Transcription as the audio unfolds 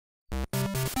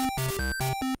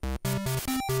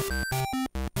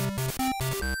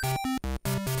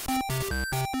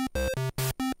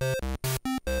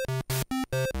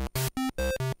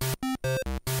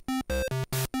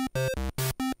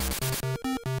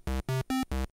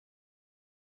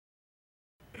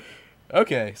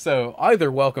Okay, so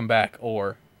either welcome back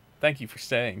or thank you for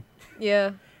staying.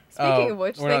 Yeah. Speaking of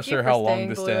which, We're not thank you sure for how long staying,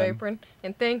 this Blue time. Apron.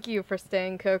 And thank you for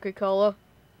staying, Coca-Cola.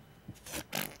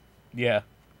 Yeah,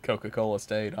 Coca-Cola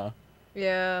stayed, huh?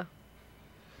 Yeah.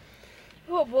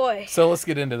 Oh boy. So let's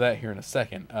get into that here in a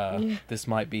second. Yeah. This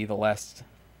might be the last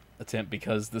attempt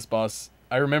because this boss,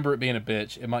 I remember it being a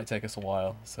bitch. It might take us a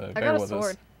while, so I bear got a with sword.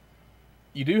 us.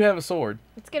 You do have a sword,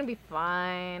 It's gonna be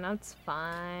fine. It's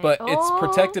fine. but it's Oh!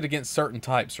 protected against certain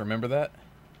types, remember that?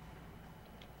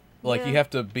 Like, you Yeah. have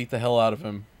to beat the hell out of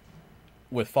him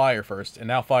with fire first, and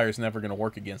now fire's never going to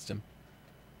work against him.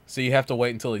 So you have to wait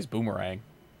until he's boomerang.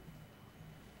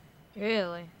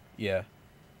 Really? Yeah.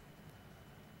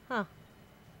 Huh.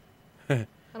 I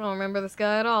don't remember this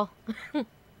guy at all.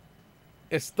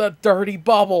 It's the dirty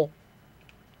bubble!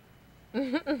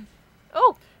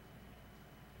 Oh!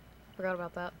 Forgot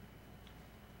about that.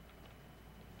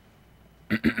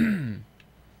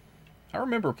 I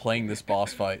remember playing this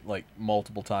boss fight, like,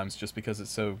 multiple times just because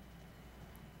it's so,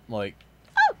 like,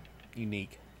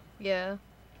 unique. Yeah.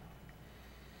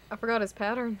 I forgot his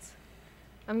patterns.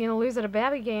 I'm gonna lose at a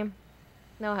Babby game.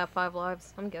 Now I have 5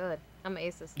 lives. I'm good. I'm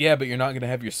aces. Yeah, but you're not going to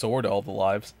have your sword all the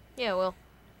lives. Yeah, well.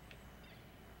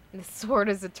 This sword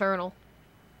is eternal.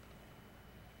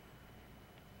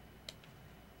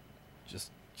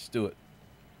 Just do it.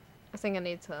 I think I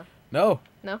need to... No.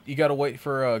 No? You gotta wait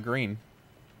for green.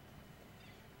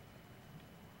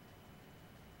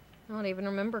 I don't even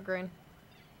remember green.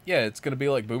 Yeah, it's gonna be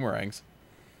like boomerangs.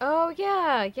 Oh,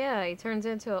 yeah, yeah. He turns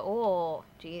into a... Oh,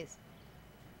 jeez.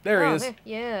 There he Oh, is. there-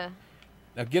 yeah.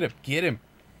 Now get him. Get him.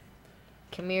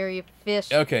 Come here, you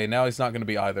fish. Okay, now he's not gonna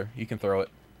be either. You can throw it.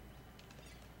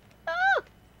 Ah!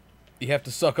 You have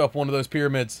to suck up one of those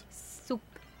pyramids. Soup.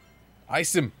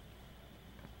 Ice him.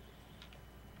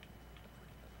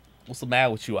 What's the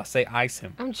matter with you? I say ice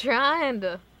him. I'm trying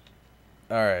to.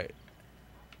 Alright.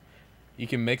 You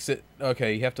can mix it.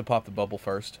 Okay, you have to pop the bubble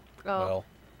first. Oh. Well.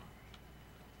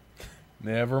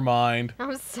 Never mind.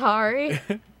 I'm sorry.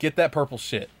 Get that purple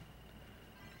shit.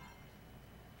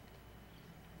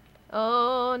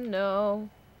 Oh, no.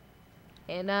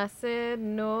 And I said,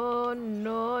 no,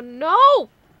 no, no!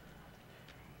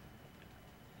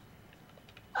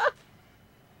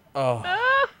 Oh.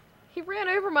 Ah! He ran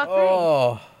over my thing.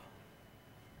 Oh.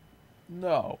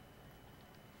 No.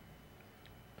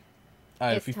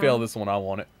 Alright, if It's you fail time. this one, I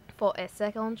want it. For a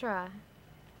second try.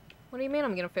 What do you mean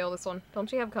I'm gonna fail this one? Don't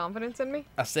you have confidence in me?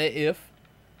 I say if.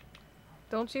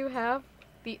 Don't you have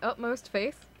the utmost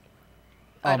faith?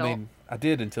 I don't. mean, I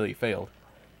did until you failed.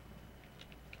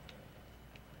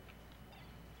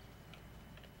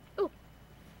 Ooh.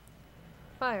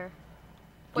 Fire.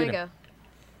 Get him. Fuego.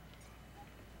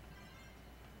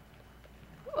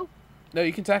 Oh. No,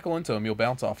 you can tackle into him. You'll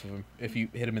bounce off of him if you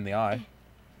hit him in the eye.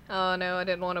 Oh no, I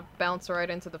didn't want to bounce right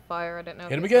into the fire. I didn't know if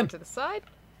Hit him he was again. going to the side.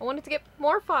 I wanted to get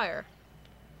more fire.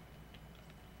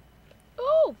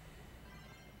 Ooh.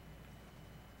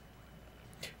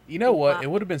 You know what? Wow. It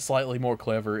would have been slightly more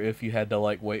clever if you had to,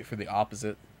 like, wait for the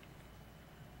opposite.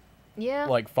 Yeah.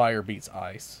 Like, fire beats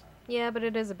ice. Yeah, but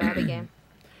it is a Babby game.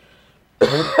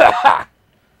 Oh,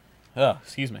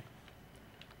 excuse me.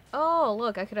 Oh,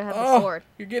 look, I could have had the Oh, sword.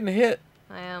 you're getting hit.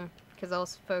 I am, because I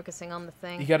was focusing on the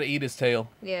thing. You gotta eat his tail.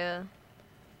 Yeah.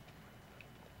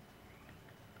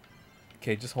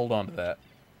 Okay, just hold on to that.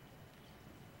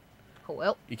 Oh,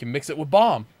 well. You can mix it with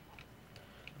bomb.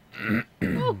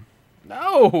 Oh,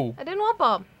 No! I didn't want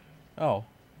Bob. Oh.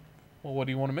 Well, what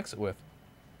do you want to mix it with?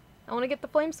 I want to get the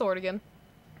flame sword again.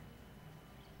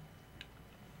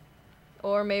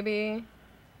 Or maybe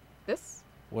this?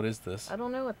 What is this? I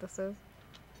don't know what this is.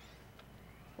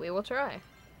 We will try.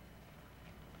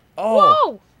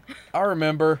 Oh! Whoa! I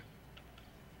remember.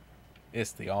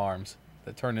 It's the arms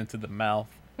that turn into the mouth.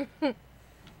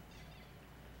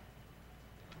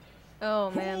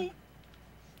 Oh, man.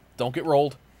 Don't get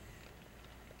rolled.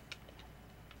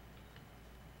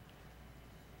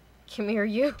 Come here,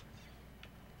 you.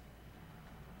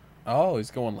 Oh, he's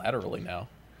going laterally now.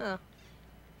 Huh.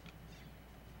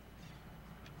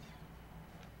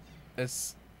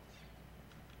 It's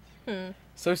Hmm.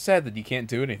 so sad that you can't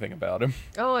do anything about him.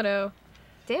 Oh, I know.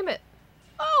 Damn it.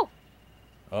 Oh!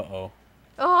 Uh-oh.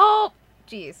 Oh!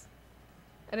 Jeez.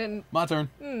 I didn't... My turn.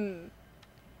 Hmm.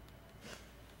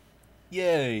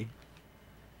 Yay.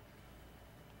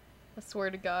 I swear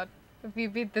to God. If you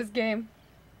beat this game...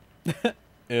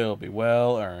 It'll be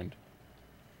well earned.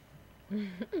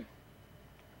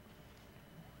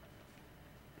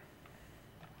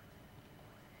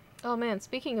 Oh, man.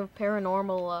 Speaking of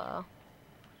paranormal,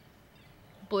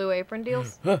 Blue Apron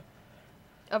deals...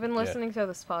 I've been listening to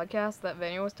this podcast that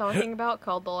Vinny was talking about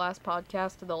called The Last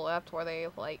Podcast to the Left, where they,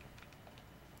 like,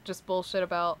 just bullshit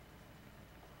about,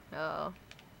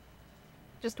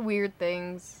 just weird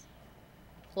things.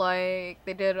 Like,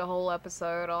 they did a whole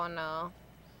episode on,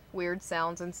 weird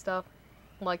sounds and stuff.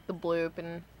 Like the bloop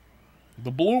and...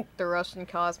 The bloop! The Russian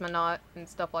cosmonaut and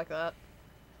stuff like that.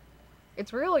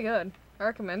 It's really good. I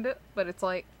recommend it, but it's,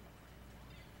 like,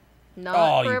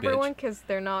 not for everyone, because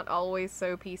they're not always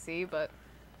so PC, but...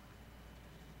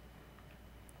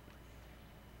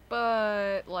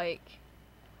 But, like...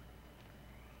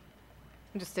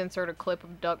 Just insert a clip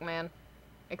of Duckman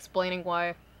explaining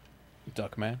why...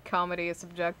 Duckman? Comedy is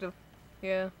subjective.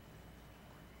 Yeah.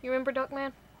 You remember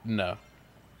Duckman? No.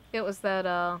 It was that,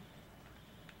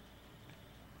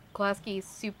 Klasky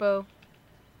Chupo,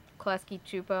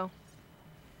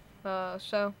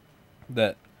 show.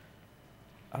 That...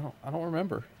 I don't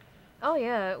remember. Oh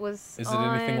yeah, it was Is it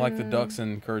anything like the Ducks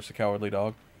and Courage the Cowardly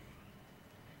Dog?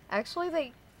 Actually,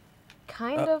 they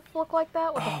kind of look like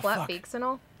that with the flat beaks and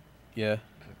all. Yeah.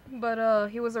 But,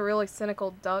 he was a really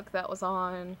cynical duck that was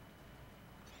on...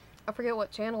 I forget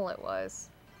what channel it was.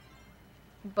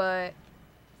 But...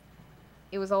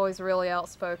 He was always really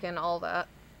outspoken, all that.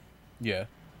 Yeah.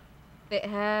 It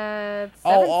had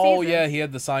 7 seasons. Yeah, he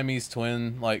had the Siamese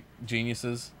twin, like,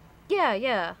 geniuses. Yeah,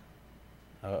 yeah.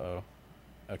 Uh-oh.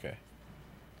 Okay.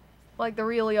 Like the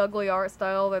really ugly art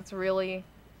style that's really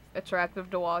attractive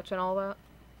to watch and all that.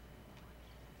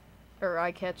 Or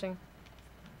eye-catching.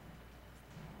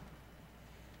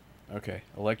 Okay.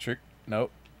 Electric.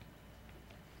 Nope.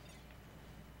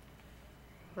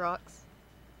 Rocks.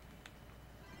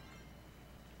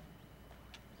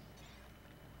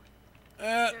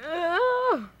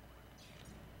 Oh,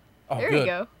 there good. you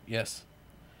go. Yes.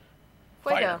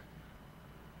 Fuego. Fire.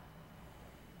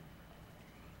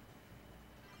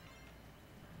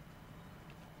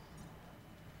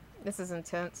 This is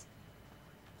intense.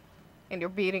 And you're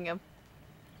beating him.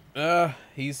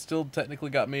 He's still technically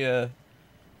got me a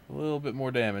little bit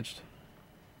more damaged.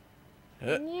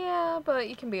 Yeah, but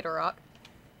you can beat a rock.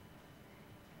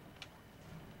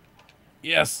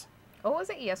 Yes. What was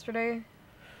it yesterday?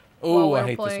 Oh, I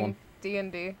hate this one.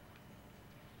 D&D.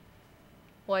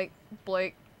 Like,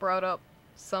 Blake brought up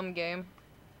some game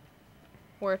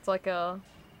where it's like a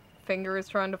finger is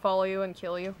trying to follow you and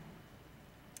kill you.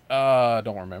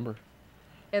 Don't remember.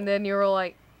 And then you were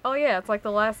like, oh yeah, it's like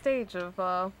the last stage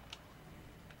of,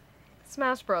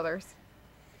 Smash Brothers.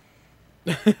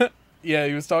 Yeah,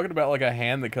 he was talking about like a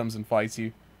hand that comes and fights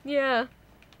you. Yeah.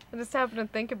 I just happened to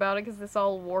think about it because this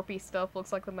all warpy stuff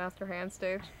looks like the Master Hand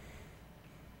stage.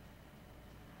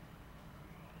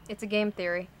 It's a game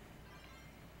theory.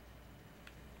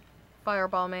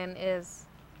 Fireball Man is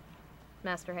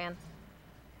Master Hand.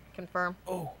 Confirm.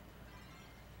 Oh.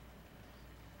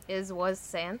 Was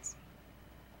Sans.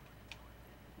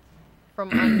 From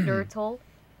Undertoll.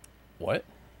 What?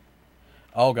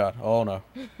 Oh god. Oh no.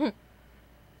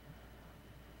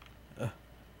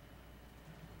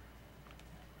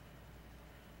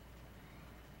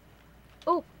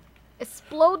 Oh!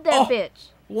 Explode that bitch!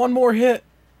 One more hit!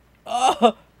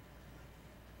 Ah!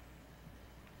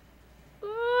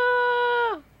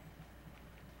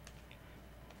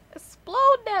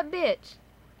 Explode that bitch!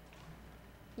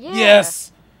 Yeah.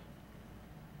 Yes!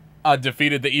 I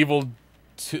defeated the evil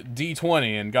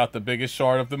D20 and got the biggest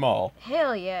shard of them all.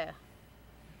 Hell yeah.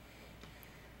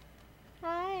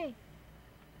 Hi.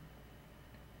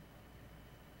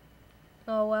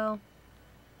 Oh well.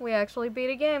 We actually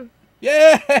beat a game.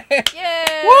 Yeah!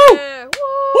 Yeah! Woo!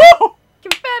 Woo!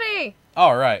 Confetti!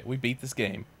 Alright, we beat this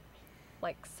game.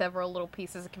 Like several little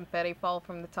pieces of confetti fall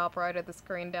from the top right of the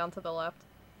screen down to the left.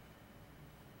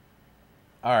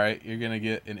 Alright, you're gonna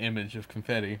get an image of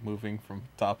confetti moving from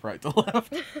top right to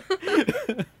left.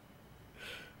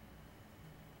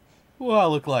 Well, I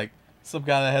look like some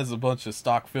guy that has a bunch of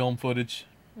stock film footage.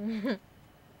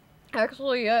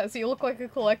 Actually, yes, you look like a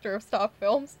collector of stock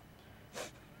films.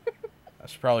 I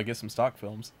should probably get some stock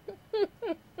films.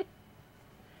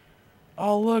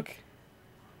 Oh, look.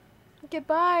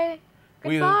 Goodbye.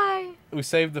 Goodbye. We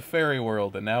saved the fairy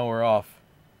world, and now we're off.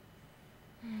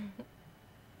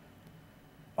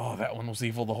 Oh, that one was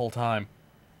evil the whole time.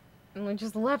 And we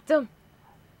just left him.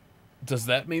 Does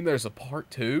that mean there's a part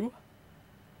 2?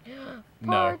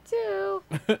 Part 2.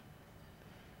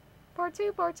 Part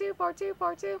 2, part 2, part 2,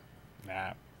 part 2.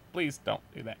 Nah, please don't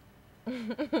do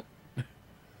that.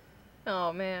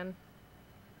 Oh, man.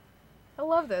 I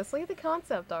love this. Look at the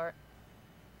concept art.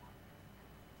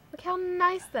 Look how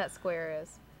nice that square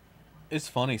is. It's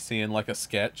funny seeing, like, a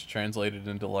sketch translated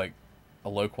into, like, a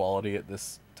low quality at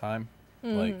this time.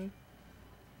 Mm-hmm. Like,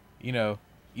 you know,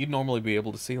 you'd normally be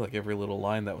able to see like every little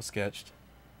line that was sketched.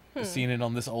 Just seeing it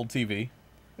on this old TV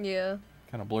Yeah.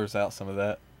 kind of blurs out some of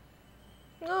that.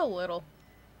 A little.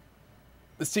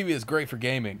 This TV is great for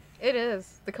gaming. It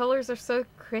is. The colors are so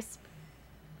crisp.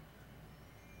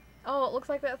 Oh, it looks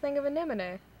like that thing of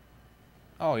anemone.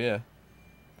 Oh, yeah.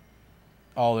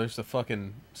 Oh, there's the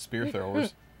fucking spear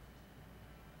throwers.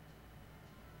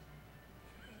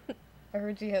 I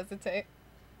heard you hesitate.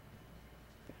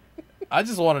 I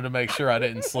just wanted to make sure I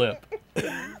didn't slip.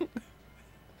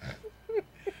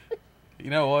 You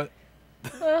know what?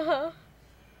 Uh-huh.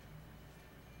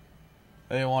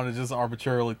 I didn't want to just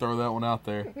arbitrarily throw that one out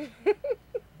there.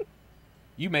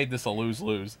 You made this a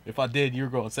lose-lose. If I did, you were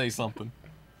going to say something.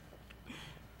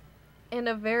 And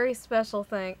a very special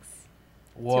thanks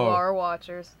Whoa. to our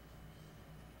watchers.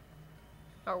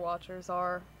 Our watchers,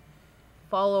 our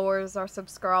followers, our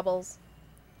subscribbles.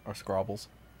 Or Scrabbles.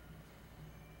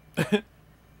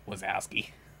 Wazowski.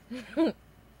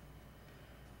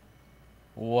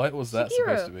 What was that Shigeru.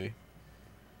 supposed to be?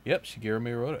 Yep, Shigeru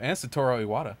Miyamoto. And Satoru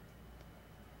Iwata.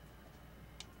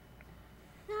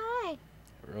 Hi.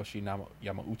 Hiroshi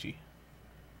Yamauchi.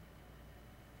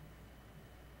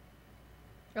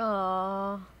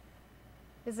 Aww.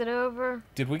 Is it over?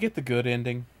 Did we get the good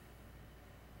ending?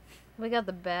 We got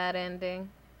the bad ending.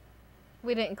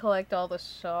 We didn't collect all the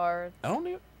shards. I don't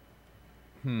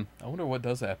even... I wonder what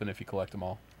does happen if you collect them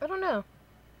all. I don't know.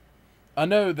 I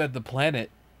know that the planet,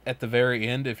 at the very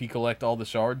end, if you collect all the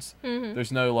shards, Mm-hmm.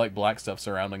 there's no, like, black stuff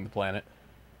surrounding the planet.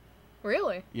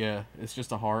 Really? Yeah, it's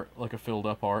just a heart, like a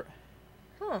filled-up heart.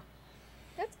 Huh.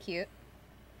 That's cute.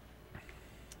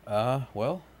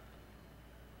 Well...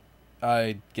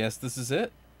 I guess this is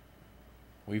it.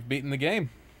 We've beaten the game.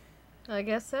 I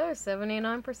guess so.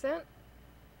 79%.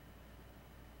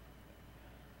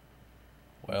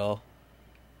 Well,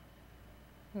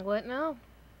 What now?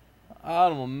 I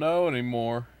don't know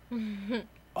anymore.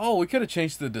 Oh, we could have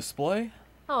changed the display.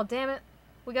 Oh, damn it.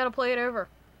 We gotta play it over.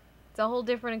 It's a whole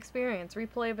different experience.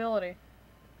 Replayability.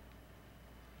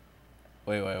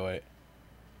 Wait.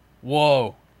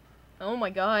 Whoa. Oh my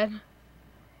god.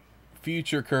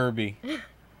 Future Kirby.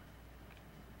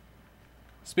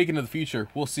 Speaking of the future,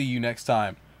 we'll see you next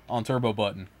time on Turbo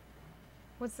Button.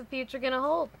 What's the future gonna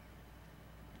hold?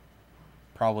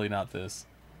 Probably not this,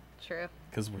 True.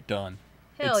 because we're done.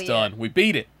 Hell It's yeah. done. We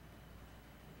beat it.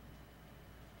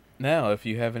 Now, if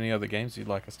you have any other games you'd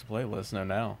like us to play, let us know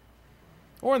now.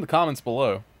 Or in the comments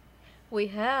below. We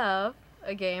have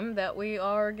a game that we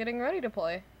are getting ready to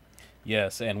play.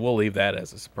 Yes, and we'll leave that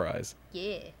as a surprise.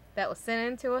 Yeah. That was sent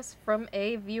in to us from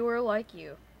a viewer like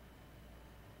you.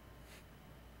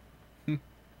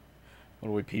 What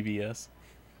are we, PBS?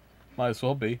 Might as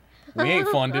well be. We ain't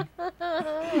funded.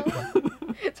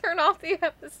 Turn off the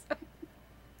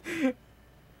episode.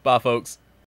 Bye, folks.